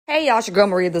Hey y'all, it's your girl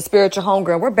Maria, the Spiritual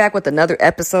Homegirl. We're back with another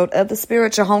episode of the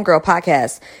Spiritual Homegirl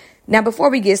podcast. Now,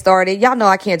 before we get started, y'all know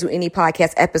I can't do any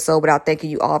podcast episode without thanking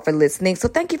you all for listening. So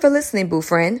thank you for listening, boo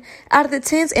friend. Out of the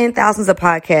tens and thousands of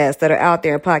podcasts that are out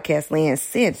there in podcast land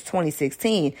since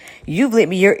 2016, you've lit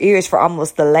me your ears for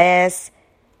almost the last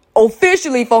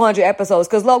officially 400 episodes,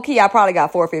 because low-key I probably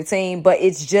got 415, but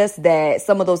it's just that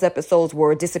some of those episodes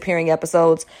were disappearing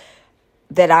episodes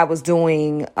that I was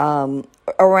doing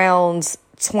around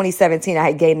 2017. I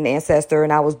had gained an ancestor,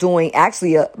 and I was doing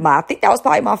actually I think that was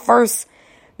probably my first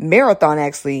marathon.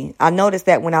 Actually, I noticed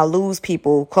that when I lose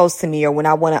people close to me, or when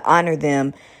I want to honor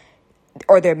them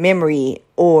or their memory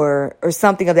or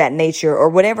something of that nature, or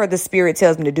whatever the spirit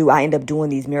tells me to do, I end up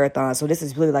doing these marathons. So this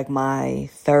is really like my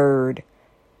third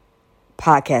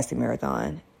podcasting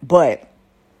marathon, but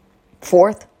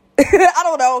fourth. I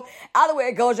don't know. Either way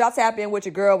it goes, y'all tap in with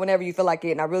your girl whenever you feel like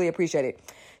it, and I really appreciate it.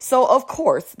 So, of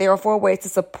course, there are 4 ways to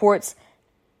support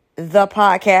the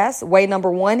podcast. Way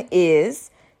number 1 is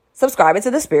subscribing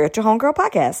to the Spiritual Homegirl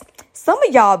podcast. Some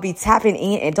of y'all be tapping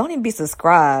in and don't even be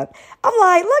subscribed. I'm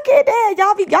like, look at that.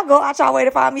 Y'all go out y'all way to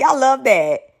find me. I love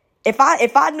that. If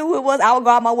I knew who it was, I would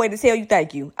go out my way to tell you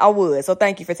thank you. I would. So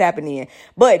thank you for tapping in.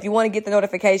 But if you want to get the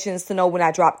notifications to know when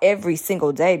I drop every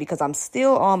single day, because I'm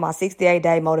still on my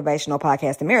 68-day motivational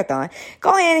podcasting marathon,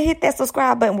 go ahead and hit that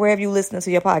subscribe button wherever you listen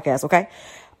to your podcast, okay?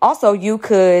 Also, you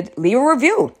could leave a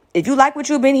review. If you like what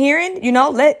you've been hearing,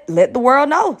 let the world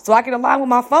know so I can align with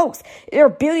my folks. There are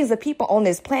billions of people on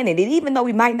this planet, and even though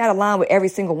we might not align with every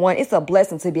single one, it's a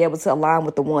blessing to be able to align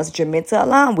with the ones that you're meant to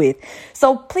align with.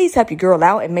 So please help your girl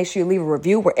out and make sure you leave a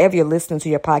review wherever you're listening to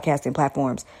your podcasting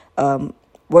platforms.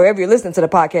 Wherever you're listening to the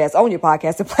podcast on your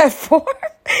podcasting platform.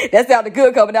 That sounded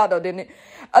good coming out though, didn't it?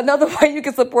 Another way you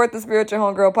can support the Spiritual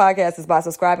Homegirl podcast is by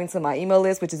subscribing to my email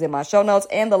list, which is in my show notes.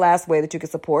 And the last way that you can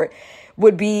support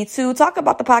would be to talk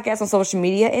about the podcast on social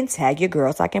media and tag your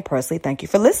girl so I can personally thank you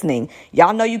for listening.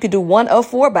 Y'all know you could do 1 of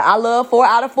 4, but I love 4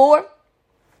 out of 4.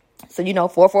 So,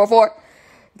 4.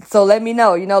 So let me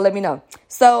know, let me know.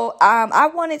 So I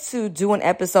wanted to do an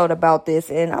episode about this,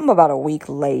 and I'm about a week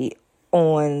late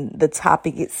on the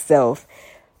topic itself.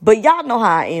 But y'all know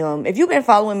how I am. If you've been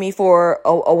following me for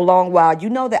a long while, you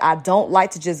know that I don't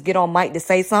like to just get on mic to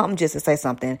say something just to say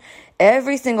something.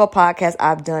 Every single podcast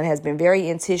I've done has been very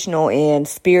intentional, and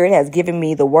Spirit has given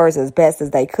me the words as best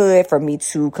as they could for me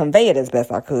to convey it as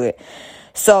best I could.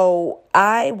 So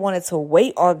I wanted to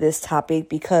wait on this topic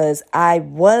because I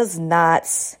was not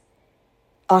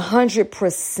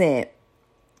 100%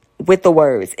 with the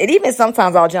words. And even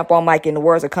sometimes I'll jump on mic and the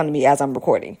words will come to me as I'm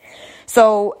recording.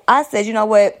 So I said, you know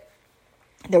what?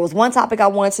 There was one topic I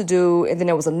wanted to do, and then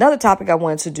there was another topic I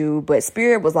wanted to do, but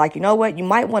Spirit was like, you know what? You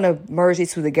might want to merge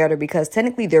these two together because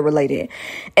technically they're related.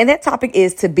 And that topic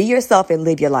is to be yourself and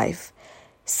live your life.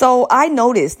 So I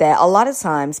noticed that a lot of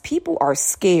times people are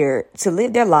scared to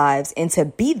live their lives and to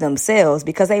be themselves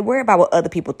because they worry about what other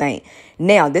people think.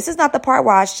 Now, this is not the part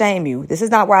where I shame you. This is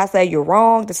not where I say you're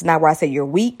wrong. This is not where I say you're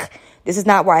weak. This is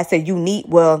not where I say you need,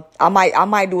 I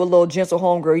might do a little gentle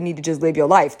homegirl. You need to just live your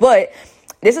life. But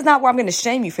this is not where I'm going to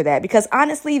shame you for that, because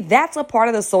honestly, that's a part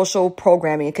of the social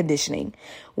programming and conditioning.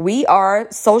 We are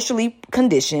socially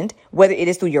conditioned, whether it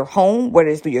is through your home, whether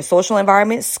it's through your social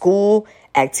environment, school,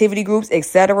 activity groups,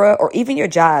 etc., or even your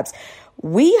jobs.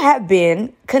 We have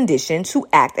been conditioned to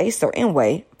act a certain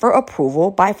way for approval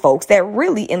by folks that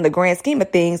really, in the grand scheme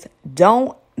of things,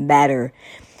 don't matter.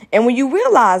 And when you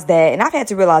realize that, and I've had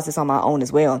to realize this on my own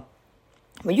as well,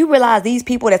 when you realize these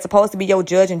people that's supposed to be your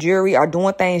judge and jury are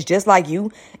doing things just like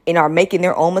you and are making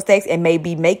their own mistakes and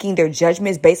maybe making their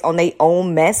judgments based on their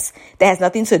own mess that has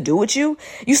nothing to do with you,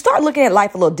 you start looking at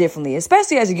life a little differently,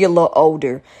 especially as you get a little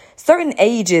older. Certain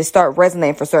ages start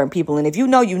resonating for certain people. And if you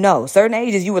know, certain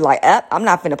ages you were like, I'm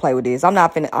not finna play with this. I'm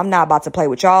not about to play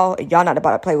with y'all, and y'all not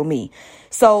about to play with me.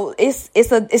 So it's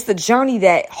the journey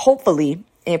that hopefully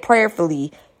and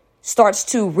prayerfully starts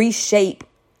to reshape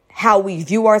how we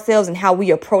view ourselves and how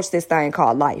we approach this thing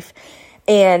called life.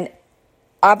 And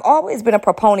I've always been a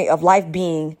proponent of life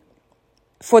being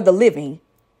for the living,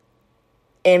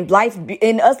 and life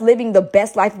in us living the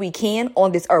best life we can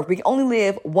on this earth. We can only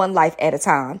live one life at a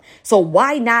time. So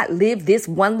why not live this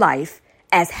one life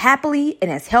as happily and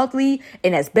as healthily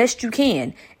and as best you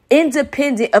can,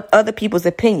 independent of other people's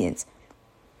opinions?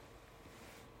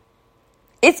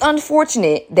 It's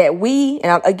unfortunate that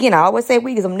I always say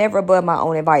we because I'm never above my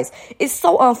own advice. It's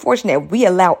so unfortunate we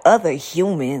allow other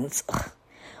humans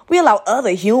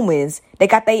that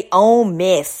got their own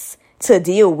mess to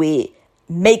deal with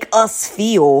make us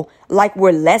feel like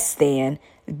we're less than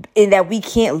and that we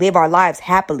can't live our lives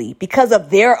happily because of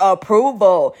their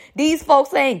approval. These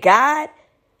folks ain't God.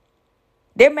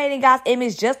 They're made in God's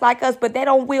image just like us, but they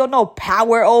don't wield no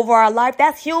power over our life.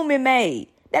 That's human made.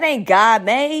 That ain't God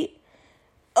made.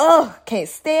 Ugh, can't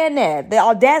stand that. The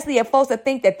audacity of folks that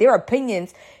think that their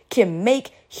opinions can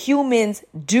make humans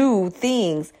do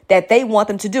things that they want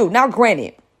them to do. Now,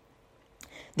 granted,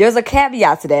 there's a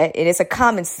caveat to that, and it's a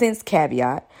common sense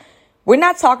caveat. We're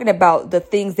not talking about the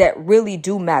things that really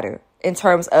do matter in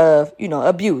terms of,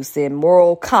 abuse and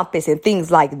moral compass and things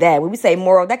like that. When we say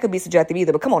moral, that could be subjective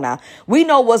either, but come on now. We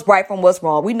know what's right from what's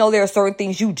wrong. We know there are certain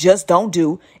things you just don't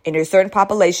do, and there's certain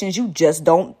populations you just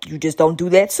don't do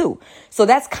that too. So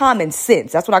that's common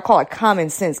sense. That's what I call a common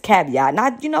sense caveat.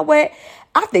 And you know what?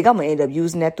 I think I'm going to end up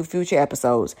using that through future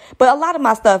episodes. But a lot of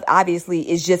my stuff obviously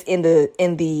is just in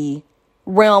the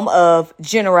realm of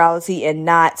generality and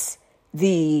not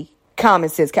the common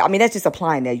sense. I mean, that's just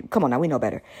applying that. Come on now, we know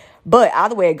better. But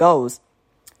either way it goes,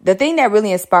 the thing that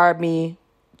really inspired me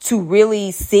to really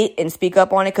sit and speak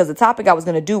up on it, because the topic I was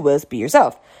going to do was be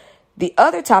yourself. The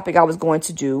other topic I was going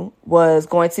to do was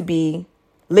going to be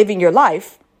living your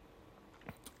life,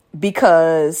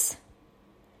 because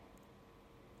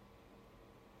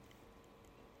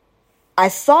I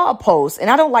saw a post, and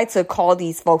I don't like to call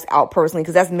these folks out personally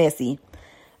because that's messy.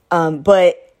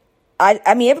 But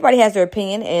I mean, everybody has their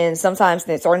opinion, and sometimes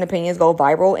certain opinions go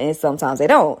viral and sometimes they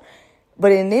don't.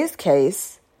 But in this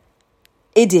case,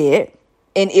 it did.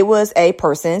 And it was a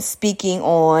person speaking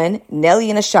on Nelly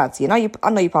and Ashanti. And I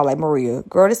know you probably like, Maria,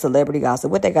 girl, this celebrity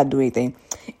gossip. What they got to do anything?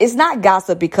 It's not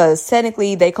gossip because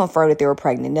technically they confirmed that they were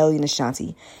pregnant, Nelly and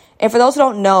Ashanti. And for those who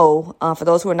don't know, for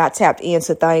those who are not tapped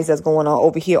into things that's going on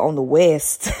over here on the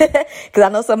West, because I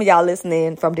know some of y'all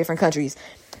listening from different countries.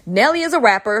 Nelly is a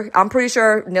rapper. I'm pretty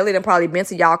sure Nelly done probably been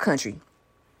to y'all country.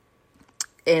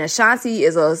 And Ashanti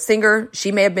is a singer.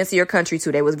 She may have been to your country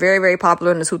too. They was very, very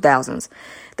popular in the 2000s.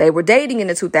 They were dating in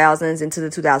the 2000s into the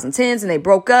 2010s, and they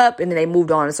broke up, and then they moved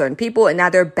on to certain people, and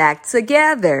now they're back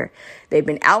together. They've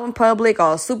been out in public,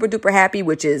 all super duper happy,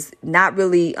 which is not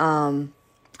really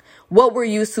what we're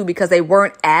used to, because they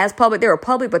weren't as public. They were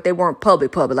public, but they weren't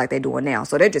public like they're doing now.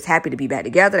 So they're just happy to be back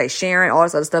together. They sharing all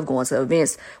this other stuff, going to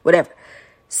events, whatever.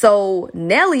 So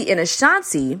Nelly and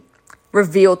Ashanti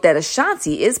revealed that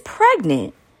Ashanti is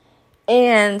pregnant.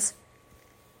 And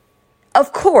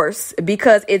of course,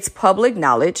 because it's public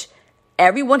knowledge,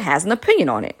 everyone has an opinion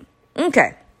on it.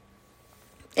 Okay.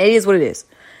 It is what it is.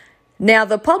 Now,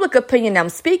 the public opinion I'm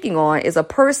speaking on is a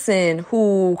person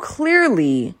who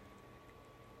clearly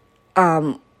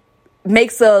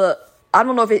makes I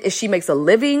don't know if she makes a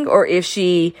living or if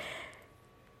she,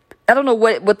 I don't know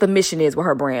what the mission is with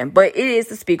her brand, but it is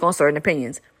to speak on certain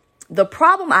opinions. The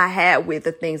problem I had with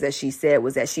the things that she said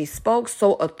was that she spoke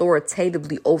so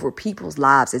authoritatively over people's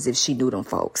lives as if she knew them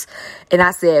folks. And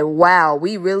I said, wow,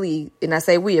 we really, and I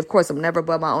say we, of course, I'm never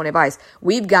above my own advice.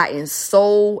 We've gotten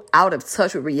so out of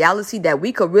touch with reality that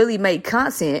we could really make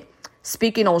content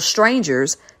speaking on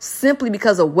strangers simply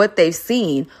because of what they've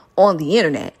seen on the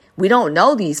internet. We don't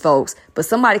know these folks, but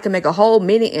somebody can make a whole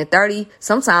minute and 30,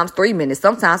 sometimes 3 minutes,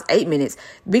 sometimes 8 minutes.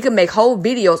 We can make whole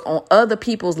videos on other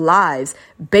people's lives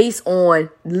based on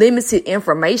limited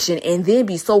information and then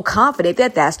be so confident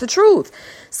that that's the truth.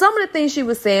 Some of the things she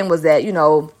was saying was that,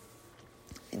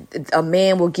 a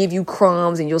man will give you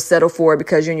crumbs and you'll settle for it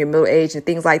because you're in your middle age and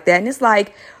things like that. And it's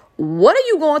like, what are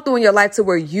you going through in your life to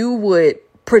where you would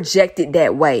project it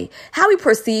that way? How we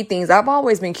perceive things. I've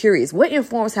always been curious. What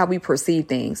informs how we perceive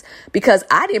things? Because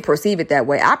I didn't perceive it that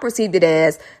way. I perceived it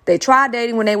as they tried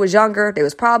dating when they was younger. They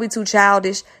was probably too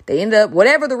childish. They ended up,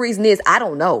 whatever the reason is, I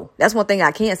don't know. That's one thing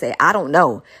I can't say. I don't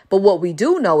know. But what we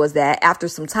do know is that after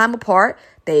some time apart,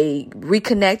 they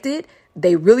reconnected.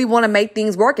 They really want to make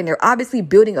things work, and they're obviously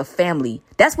building a family.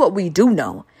 That's what we do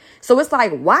know. So it's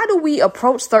like, why do we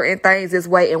approach certain things this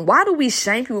way? And why do we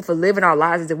shame people for living our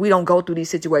lives as if we don't go through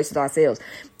these situations ourselves?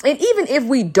 And even if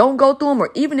we don't go through them, or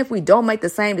even if we don't make the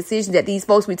same decisions that these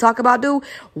folks we talk about do,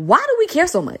 why do we care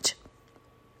so much?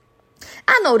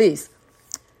 I know this.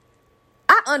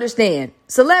 I understand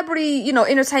celebrity,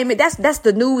 entertainment. That's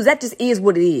the news. That just is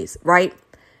what it is, right?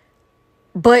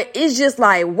 But it's just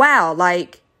like, wow,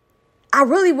 like I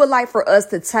really would like for us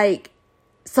to take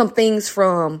some things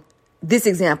from this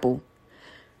example.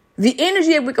 The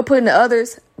energy that we could put into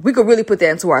others, we could really put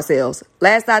that into ourselves.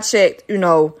 Last I checked,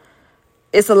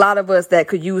 it's a lot of us that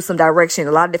could use some direction,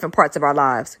 a lot of different parts of our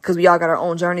lives, because we all got our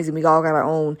own journeys and we all got our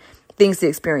own things to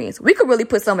experience. We could really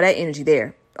put some of that energy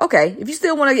there. Okay, if you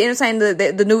still want to entertain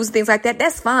the news and things like that,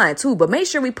 that's fine too. But make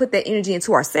sure we put that energy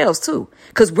into ourselves too,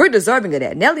 because we're deserving of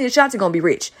that. Nelly and Ashanti are going to be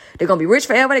rich. They're going to be rich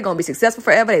forever. They're going to be successful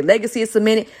forever. Their legacy is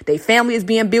cemented. Their family is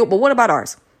being built. But what about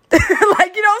ours?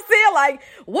 Like, you know what I'm saying? Like,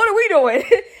 what are we doing?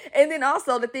 And then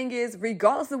also the thing is,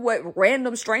 regardless of what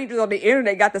random strangers on the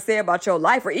internet got to say about your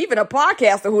life, or even a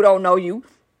podcaster who don't know you,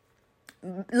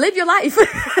 live your life.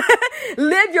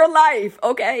 Live your life,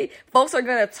 okay? Folks are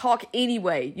going to talk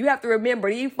anyway. You have to remember,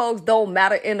 these folks don't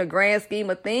matter in the grand scheme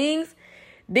of things.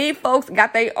 These folks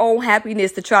got their own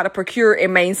happiness to try to procure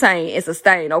and maintain and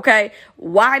sustain, okay?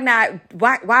 Why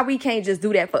we can't just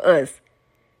do that for us?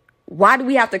 Why do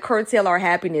we have to curtail our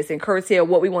happiness and curtail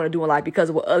what we want to do in life because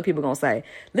of what other people are going to say?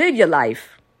 Live your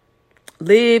life.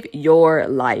 Live your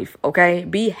life, okay?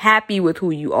 Be happy with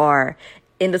who you are,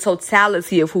 in the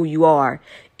totality of who you are,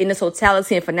 in the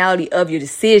totality and finality of your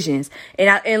decisions.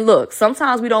 And look,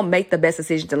 sometimes we don't make the best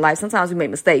decisions in life. Sometimes we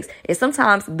make mistakes. And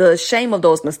sometimes the shame of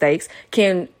those mistakes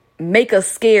can make us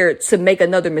scared to make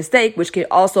another mistake, which can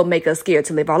also make us scared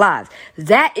to live our lives.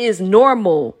 That is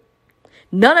normal.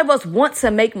 None of us want to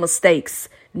make mistakes.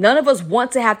 None of us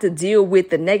want to have to deal with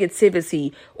the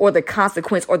negativity or the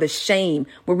consequence or the shame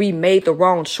where we made the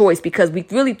wrong choice because we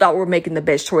really thought we were making the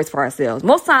best choice for ourselves.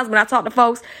 Most times when I talk to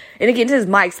folks, and again, this is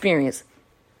my experience,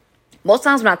 most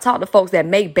times when I talk to folks that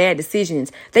make bad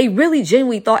decisions, they really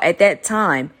genuinely thought at that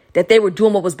time that they were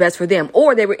doing what was best for them,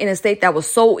 or they were in a state that was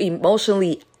so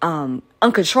emotionally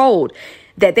uncontrolled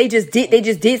that they just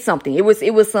did something. It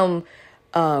was some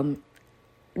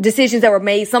decisions that were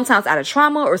made sometimes out of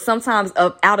trauma or sometimes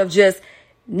out of just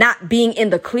not being in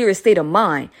the clearest state of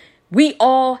mind. We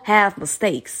all have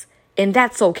mistakes, and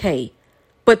that's okay.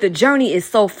 But the journey is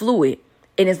so fluid.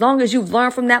 And as long as you've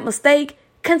learned from that mistake,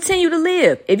 continue to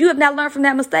live. If you have not learned from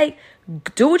that mistake,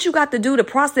 do what you got to do to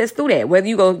process through that. Whether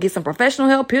you go get some professional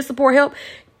help, peer support help,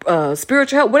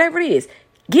 spiritual help, whatever it is,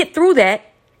 get through that.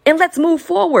 And let's move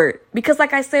forward, because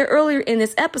like I said earlier in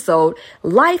this episode,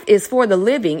 life is for the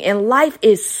living, and life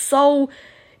is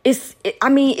it's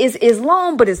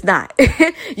long, but it's not.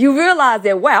 You realize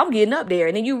that, wow, I'm getting up there.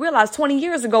 And then you realize 20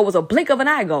 years ago was a blink of an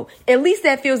eye ago. At least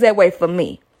that feels that way for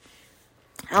me.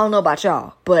 I don't know about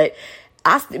y'all, but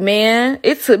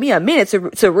it took me a minute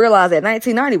to realize that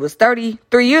 1990 was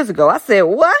 33 years ago. I said,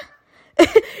 what?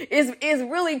 It's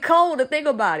really cold to think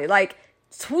about it. Like,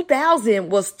 2000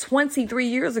 was 23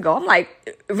 years ago. I'm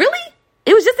like, really?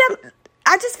 It was just that.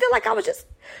 I just feel like I just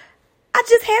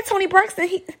had Toni Braxton.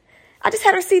 I just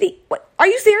had her CD. What? Are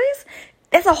you serious?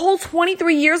 That's a whole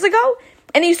 23 years ago?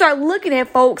 And then you start looking at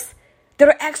folks that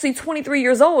are actually 23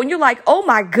 years old, and you're like, oh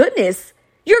my goodness,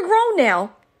 you're grown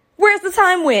now. Where's the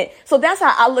time went? So that's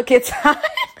how I look at time.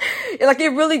 Like, it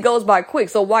really goes by quick.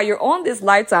 So while you're on this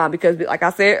lifetime, because like I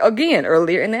said again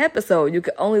earlier in the episode, you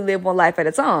can only live one life at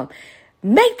a time.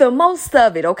 Make the most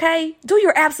of it, okay? Do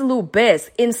your absolute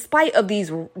best in spite of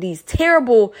these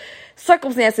terrible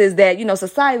circumstances that,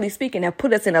 societally speaking, have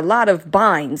put us in a lot of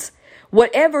binds.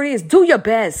 Whatever it is, do your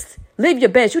best. Live your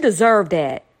best. You deserve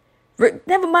that.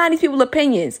 Never mind these people's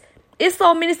opinions. It's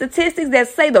so many statistics that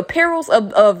say the perils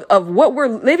of what we're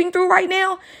living through right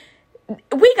now.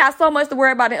 We got so much to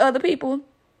worry about in other people.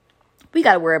 We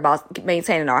got to worry about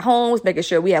maintaining our homes, making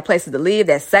sure we have places to live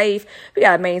that's safe. We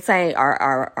got to maintain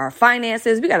our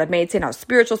finances. We got to maintain our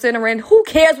spiritual centering. Who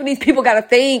cares what these people got to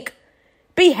think?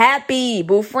 Be happy,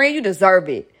 boo friend. You deserve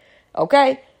it.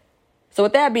 Okay? So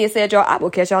with that being said, y'all, I will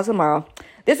catch y'all tomorrow.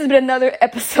 This has been another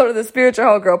episode of the Spiritual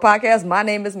Homegirl Podcast. My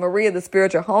name is Maria, the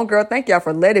Spiritual Homegirl. Thank y'all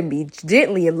for letting me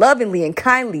gently and lovingly and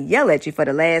kindly yell at you for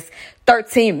the last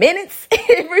 13 minutes.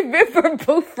 Remember,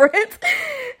 boo friends,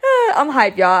 I'm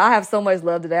hyped, y'all. I have so much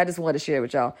love today. I just wanted to share it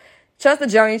with y'all. Trust the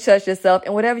journey, trust yourself,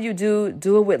 and whatever you do,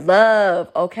 do it with love,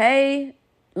 okay?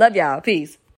 Love y'all. Peace.